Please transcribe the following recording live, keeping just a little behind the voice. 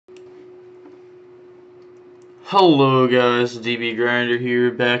Hello guys, DB Grinder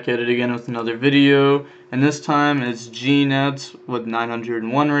here, back at it again with another video, and this time it's G-Nets with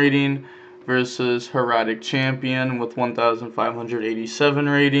 901 rating versus Heroic Champion with 1587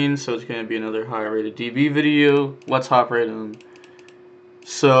 rating, so it's going to be another high rated DB video. Let's hop right in.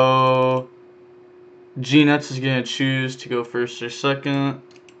 So, G-Nets is going to choose to go first or second.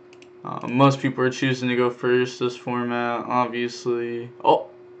 Most people are choosing to go first this format, obviously.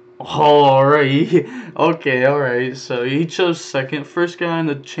 Alright. Okay, alright. So he chose second. First guy on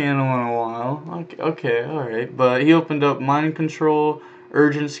the channel in a while. Okay, alright. But he opened up Mind Control,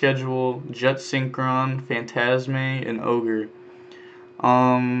 Urgent Schedule, Jet Synchron, Phantasme, and Ogre.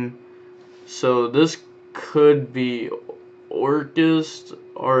 So this could be Orcust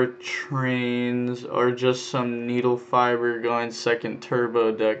or Trains or just some Needle Fiber going second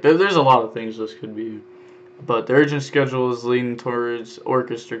turbo deck. There's a lot of things this could be. But the Urgent Schedule is leaning towards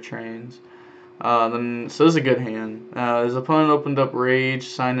Orchestra Trains. So this is a good hand. His opponent opened up Rage,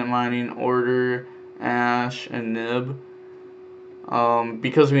 Silent Mining, Order, Ash, and Nib.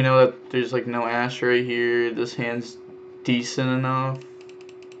 Because we know that there's like no Ash right here, this hand's decent enough.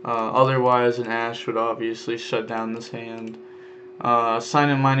 Otherwise, an Ash would obviously shut down this hand.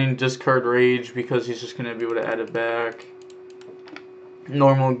 Silent Mining, discard Rage because he's just going to be able to add it back.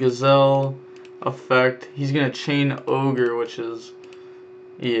 Normal Gazelle effect. He's gonna chain Ogre, which is,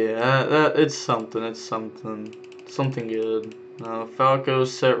 yeah, it's something good. Falco,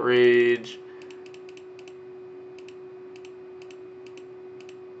 set Rage.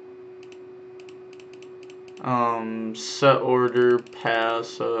 Set Order,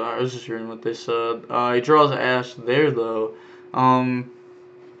 pass. I was just hearing what they said. He draws Ash there though.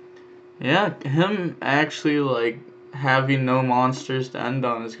 Yeah, him actually like having no monsters to end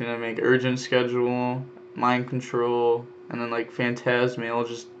on is gonna make Urgent Schedule, Mind Control, and then like Phantasme all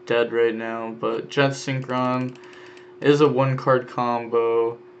just dead right now. But Jet Synchron is a one-card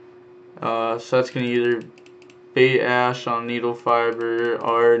combo, so that's gonna either bait Ash on Needle Fiber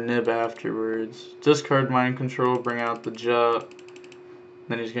or Nib afterwards. Discard Mind Control, bring out the Jet.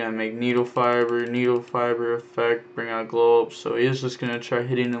 Then he's gonna make Needle Fiber effect, bring out Glow Up. So he's just gonna try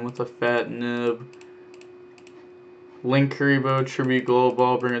hitting him with a fat Nib. Link Kuriboh, Tribute Glow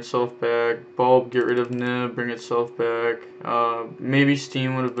Ball, bring itself back. Bulb, get rid of Nib, bring itself back. Maybe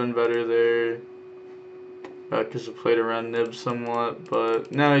Steam would have been better there, because it played around Nib somewhat.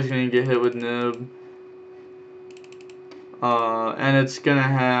 But now he's gonna get hit with Nib, and it's gonna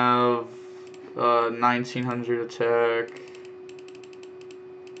have 1900 attack.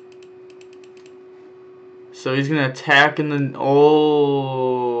 So he's gonna attack in the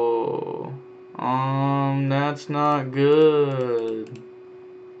that's not good.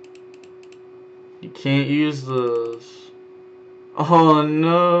 You can't use this. Oh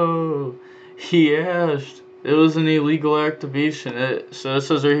no, he ashed. It was an illegal activation. So it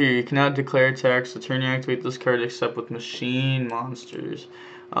says right here, you cannot declare attacks the turn you activate this card except with machine monsters.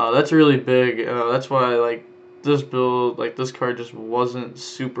 That's really big. That's why like this build, like this card just wasn't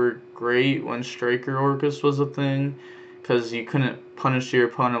super great when Striker Orcus was a thing, because you couldn't punish your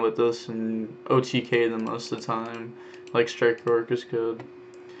opponent with this and OTK them most of the time, like Striker Orcus could.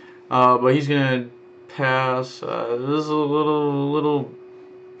 But he's gonna pass. This is a little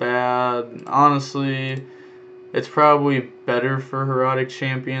bad. Honestly, it's probably better for Heroic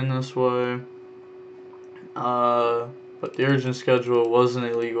Champion this way. But the Urgent Schedule was an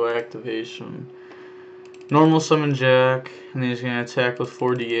illegal activation. Normal Summon Jack, and then he's going to attack with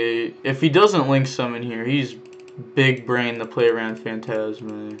 48. If he doesn't Link Summon here, he's big brain to play around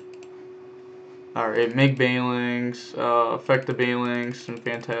Phantasme. Alright, make Baylings, affect the Baylings and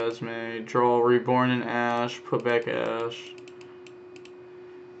Phantasme, draw Reborn and Ash, put back Ash.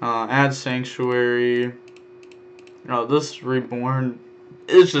 Add Sanctuary. This Reborn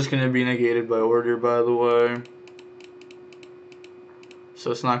is just going to be negated by order, by the way. So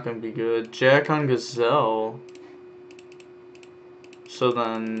it's not going to be good. Jack on Gazelle. So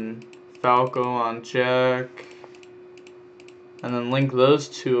then Falco on Jack. And then link those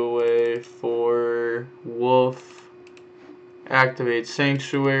two away for Wolf. Activate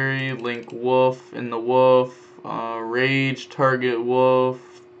Sanctuary. Link Wolf in the Wolf. Rage, target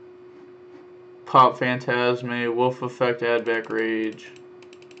Wolf. Pop Phantasme, Wolf effect, add back Rage.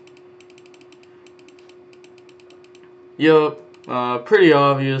 Yup, pretty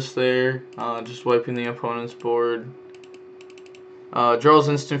obvious there. Just wiping the opponent's board. Draws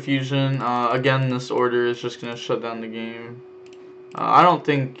Instant Fusion. Again, this order is just going to shut down the game. I don't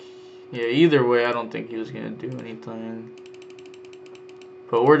think, yeah, either way, I don't think he was going to do anything.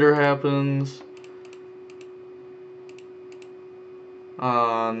 But order happens.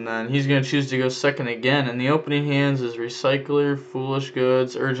 And then he's going to choose to go second again. And the opening hands is Recycler, Foolish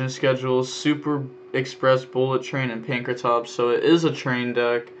Goods, Urgent Schedule, Super Express, Bullet Train, and Pankratops. So it is a train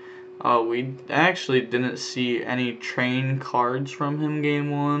deck. We actually didn't see any train cards from him game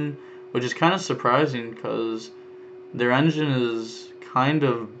 1, which is kind of surprising because their engine is kind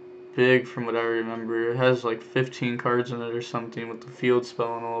of big from what I remember. It has like 15 cards in it or something with the field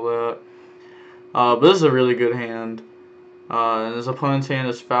spell and all that. But this is a really good hand. And his opponent's hand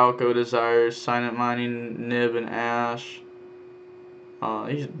is Falco, Desires, Silent Mining, Nib, and Ash.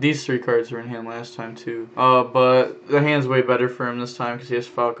 These 3 cards were in hand last time too. But the hand's way better for him this time because he has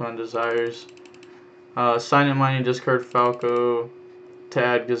Falco and Desires. Silent Mining, discard Falco to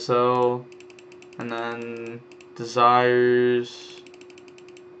add Gazelle. And then Desires.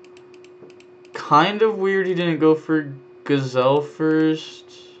 Kind of weird he didn't go for Gazelle first.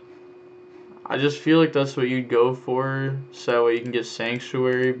 I just feel like that's what you'd go for, so that way you can get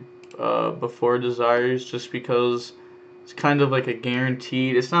Sanctuary before Desires, just because it's kind of like a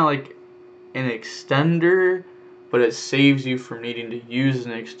guaranteed. It's not like an extender, but it saves you from needing to use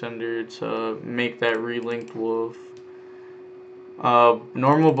an extender to make that relinked wolf.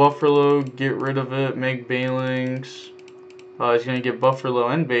 Normal Buffalo, get rid of it, make Balinks. He's going to get Buffalo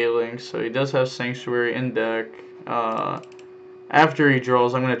and Balinks, so he does have Sanctuary in deck. After he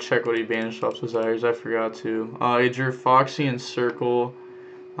draws, I'm going to check what he banished off Desires. I forgot to. He drew Foxy and Circle.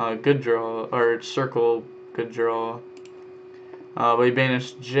 Good draw. Or Circle, good draw. But he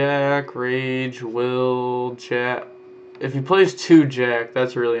banished Jack, Rage, Will, Jack. If he plays 2 Jack,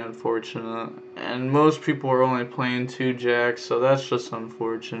 that's really unfortunate. And most people are only playing 2 Jacks, so that's just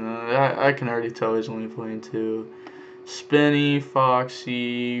unfortunate. I can already tell he's only playing 2. Spinny,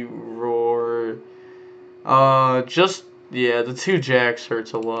 Foxy, Roar. Yeah, the 2 Jacks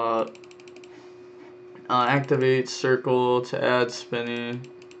hurts a lot. Activate Circle to add Spinny.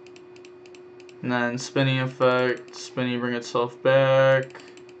 And then Spinny effect, Spinny bring itself back.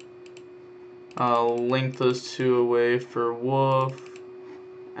 Link those 2 away for Wolf.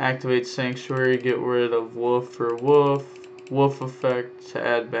 Activate Sanctuary, get rid of Wolf for Wolf. Wolf effect to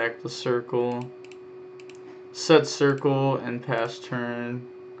add back the Circle. Set Circle and pass turn.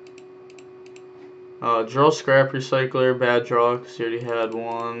 Draw Scrap Recycler, bad draw because he already had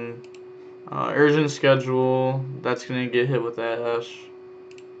 1. Urgent Schedule, that's going to get hit with Ash.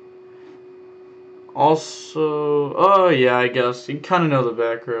 Also, oh yeah, I guess, you kind of know the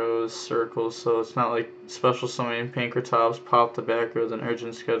back row is Circle, so it's not like special summoning Pankratops, pop the back row, then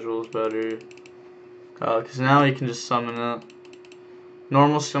Urgent Schedule is better. Because now you can just summon it.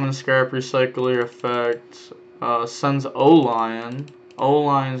 Normal Summon Scrap Recycler effect, sends O-Lion.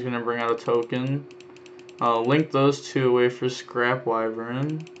 O-Lion is going to bring out a token. Link those 2 away for Scrap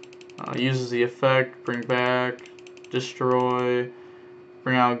Wyvern. Uses the effect, bring back, destroy,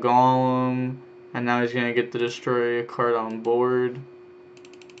 bring out Golem, and now he's going to get to destroy a card on board.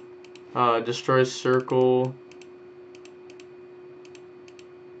 Destroys Circle.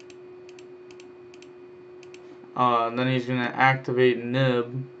 And then he's going to activate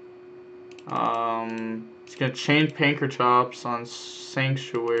Nib. He's going to chain Pankratops on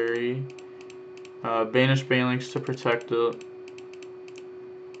Sanctuary. Banish Balinks to protect it.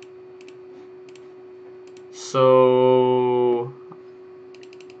 So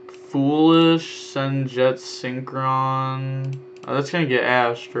Foolish, send Jet Synchron. That's gonna get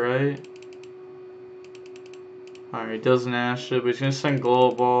ashed, right? Alright, doesn't ash it, but he's gonna send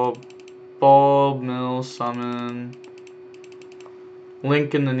Glow Bulb, Mill, Summon.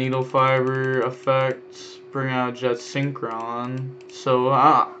 Link in the Needle Fiber effect, bring out Jet Synchron. So,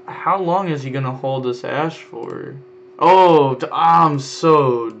 how long is he gonna hold this Ash for? Oh, I'm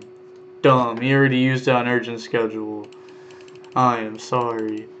so dumb. He already used it on Urgent Schedule. I am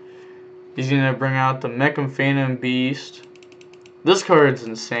sorry. He's gonna bring out the Mecham Phantom Beast. This card's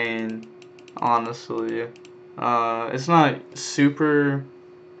insane, honestly. It's not super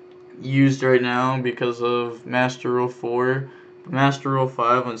used right now because of Master Rule 4. But Master Rule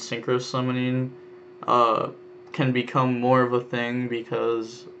 5 when Synchro Summoning can become more of a thing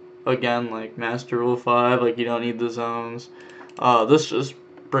because, again, like Master Rule 5, like you don't need the zones. This just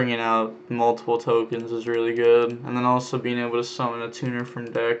bringing out multiple tokens is really good. And then also being able to summon a tuner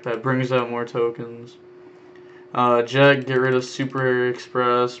from deck that brings out more tokens. Jet, get rid of Super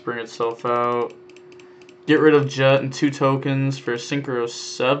Express, bring itself out. Get rid of Jet and 2 tokens for Synchro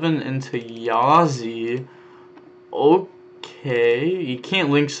 7 into Yazi. Okay, you can't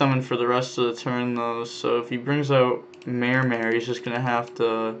link summon for the rest of the turn though, so if he brings out Mare, he's just going to have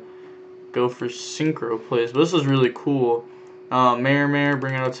to go for Synchro plays. But this is really cool. Mare,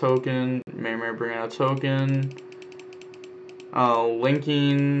 bring out a token. Mare, bring out a token.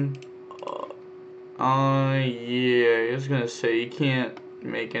 Linking. Yeah, I was gonna say you can't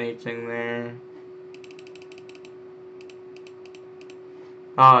make anything there.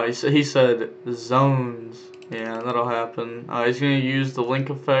 He said zones. Yeah, that'll happen. He's gonna use the link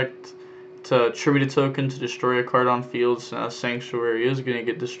effect to attribute a token to destroy a card on field. So now Sanctuary is gonna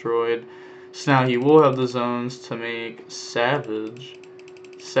get destroyed. So now he will have the zones to make Savage.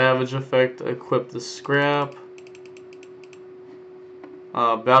 Savage effect, equip the scrap.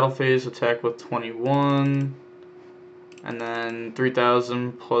 Battle phase, attack with 21. And then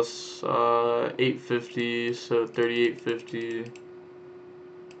 3,000 plus 850, so 3,850.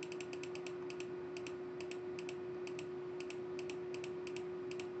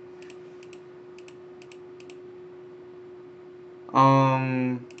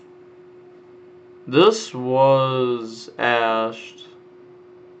 This was ashed,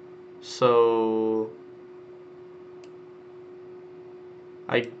 so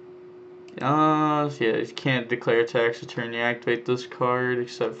yeah, you can't declare tax return. You activate this card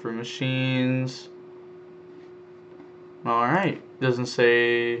except for machines. Alright, doesn't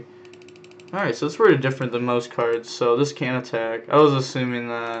say. Alright, so it's pretty different than most cards, so this can attack. I was assuming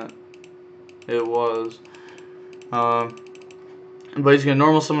that it was. But he's gonna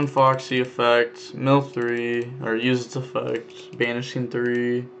normal summon Foxy effect, mill 3, or use its effect, banishing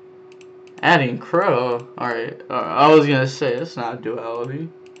 3, adding Crow. Alright, I was gonna say, it's not duality.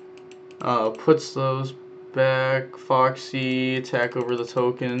 Puts those back, Foxy, attack over the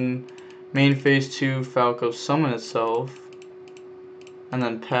token, main phase 2, Falco summon itself, and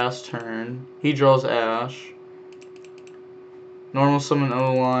then pass turn. He draws Ash, normal summon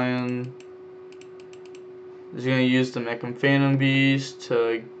O-Lion. He's going to use the Mechan Phantom Beast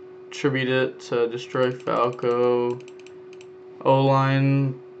to tribute it to destroy Falco.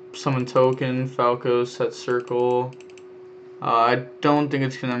 O-Line, summon token, Falco, set circle. I don't think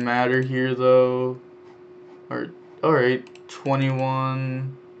it's going to matter here though. Alright,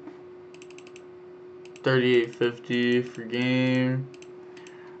 21, 3850 for game.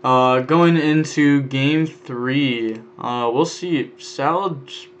 Going into game 3, we'll see.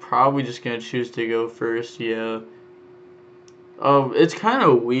 Salad's probably just gonna choose to go first, yeah. It's kind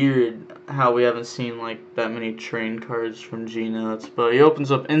of weird how we haven't seen like that many train cards from G-Nuts, but he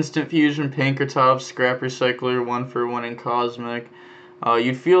opens up Instant Fusion, Pankratops, Scrap Recycler, 1-for-1 in Cosmic.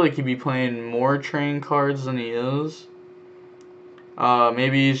 You'd feel like he'd be playing more train cards than he is.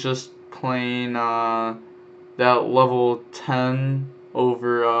 Maybe he's just playing that level 10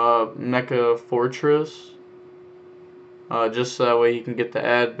 over Mecha Fortress, just so that way he can get the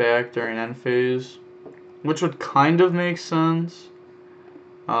ad back during end phase, which would kind of make sense.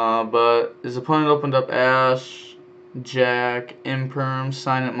 But his opponent opened up Ash, Jack, Imperm,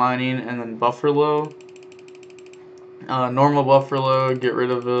 Silent Mining, and then Bufferlo. Normal Bufferlo, get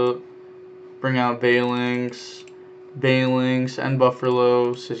rid of it, bring out Balinx, and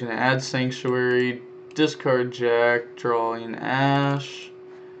Bufferlo. So he's going to add Sanctuary, discard Jack, drawing Ash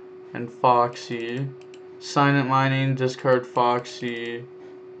and Foxy. Silent Mining, discard Foxy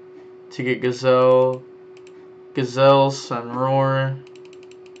to get Gazelle. Gazelle, send Roar.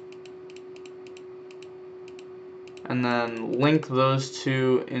 And then link those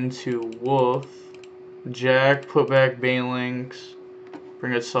two into Wolf. Jack, put back Balinx,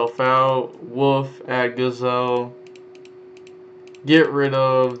 bring itself out. Wolf, add Gazelle. Get rid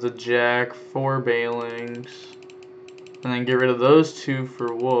of the Jack for Balinx. And then get rid of those two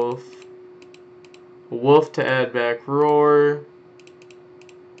for Wolf. Wolf to add back Roar.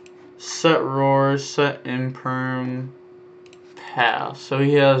 Set Roar, set Imperm, pass. So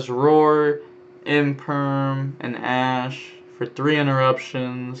he has Roar, Imperm, and Ash for 3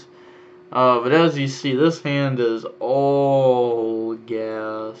 interruptions. But as you see, this hand is all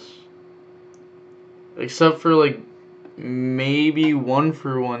gas. Except for like maybe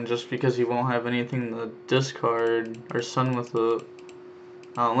 1-for-1, just because he won't have anything to discard or sun with it.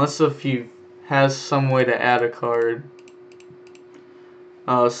 Unless if he has some way to add a card.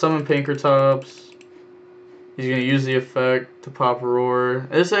 Summon Pankratops. He's going to use the effect to pop Roar.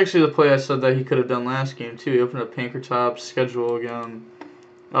 This is actually the play I said that he could have done last game too. He opened up Pankratops, schedule again.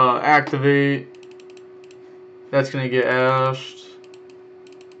 Activate. That's going to get ashed.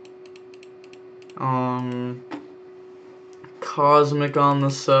 Cosmic on the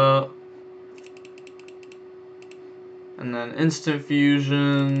set. And then Instant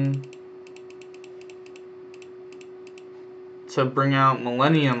Fusion to bring out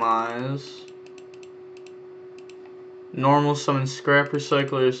Millennium Eyes. Normal summon Scrap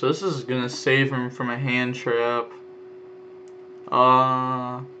Recycler, so this is gonna save him from a hand trap.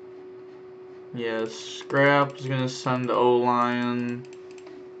 Yeah, scrap is gonna send O-Lion.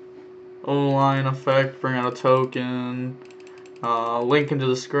 O-Lion effect, bring out a token. Link into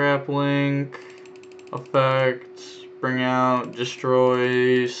the scrap link. Effect, bring out,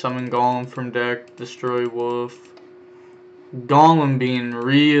 destroy, summon Golem from deck, destroy Wolf. Golem being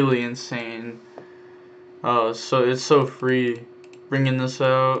really insane. So it's so free. Bringing this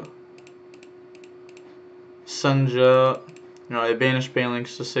out. Sunjet. I banished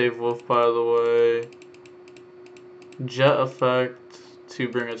Banelinks to save Wolf, by the way. Jet effect to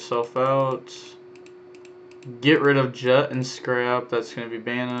bring itself out. Get rid of Jet and Scrap. That's going to be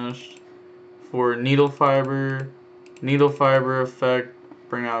banished. For Needle Fiber effect.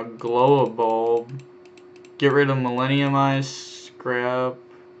 Bring out Glow a Bulb. Get rid of Millennium Eye, Scrap.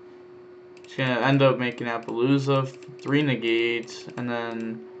 It's going to end up making Appaloosa 3 negates, and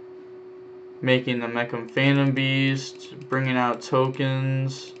then making the Mecham Phantom Beast, bringing out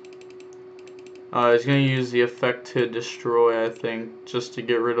tokens. He's going to use the effect to destroy, I think, just to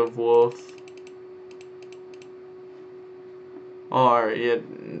get rid of Wolf. Alright, yeah,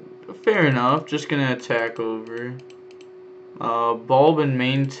 fair enough. Just going to attack over. Bulb in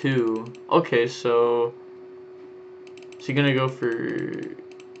main 2. Okay, so is he going to go for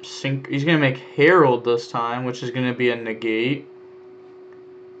sync? He's going to make Herald this time, which is going to be a negate.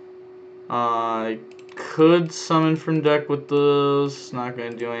 Could summon from deck with this. Not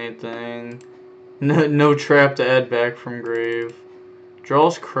going to do anything. No trap to add back from grave.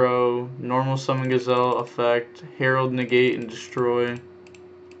 Draws Crow. Normal summon Gazelle effect. Herald, negate, and destroy.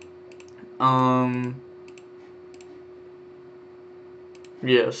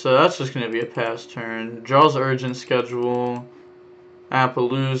 Yeah, so that's just going to be a pass turn. Draws Urgent Schedule.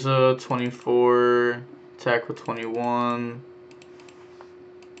 Appaloosa, 24. Attack with 21.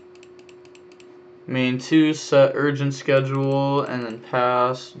 Main 2, set Urgent Schedule, and then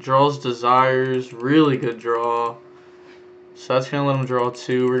pass. Draws Desires, really good draw. So that's going to let him draw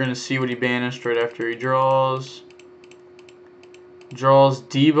 2. We're going to see what he banished right after he draws. Draws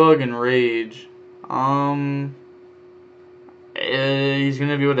Debug and Rage. He's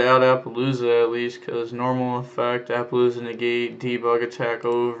going to be able to out Appaloosa at least, because normal effect, Appaloosa negate, Debug attack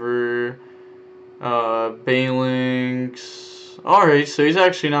over, Banelinks. Alright, so he's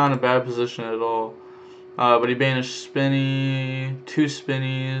actually not in a bad position at all. But he banished Spinny, 2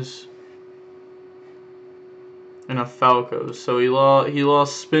 Spinnies, and a Falco. So he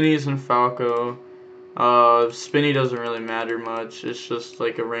lost Spinnies and Falco. Spinny doesn't really matter much. It's just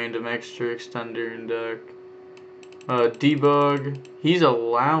like a random extra extender in deck. Debug, he's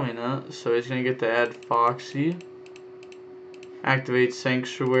allowing it, so he's going to get to add Foxy. Activate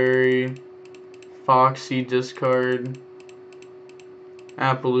Sanctuary. Foxy, discard.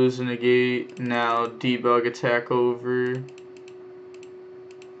 Appaloosa negate. Now Debug attack over.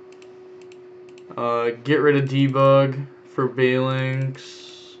 Get rid of Debug for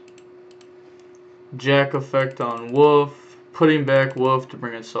Banelinks. Jack effect on Wolf. Putting back Wolf to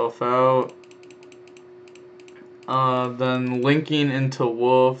bring itself out. Then linking into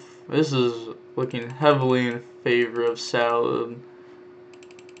Wolf. This is looking heavily in favor of Salad.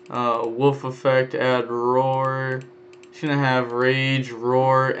 Wolf effect, add Roar. He's gonna have Rage,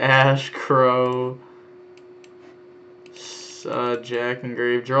 Roar, Ash, Crow, Jack and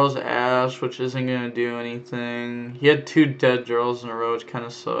Grave. Draws Ash, which isn't gonna do anything. He had 2 dead draws in a row, which kind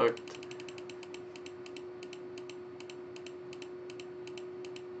of sucked.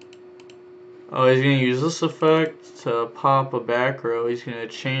 Oh, he's gonna use this effect to pop a back row. He's gonna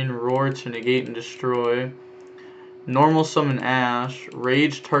chain Roar to negate and destroy. Normal summon Ash.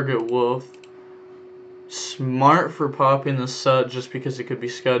 Rage target Wolf. Smart for popping the set just because it could be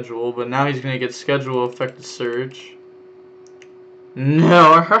schedule, but now he's gonna get schedule affected search.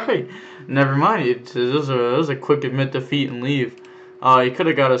 No, alright. Never mind. It was a quick admit defeat and leave. He could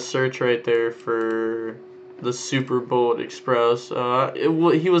have got a search right there for the Super Bullet Express.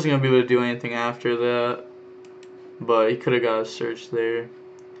 He wasn't gonna be able to do anything after that, but he could have got a search there.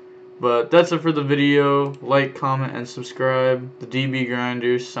 But that's it for the video. Like, comment, and subscribe. The DB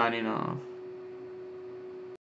Grinder signing off.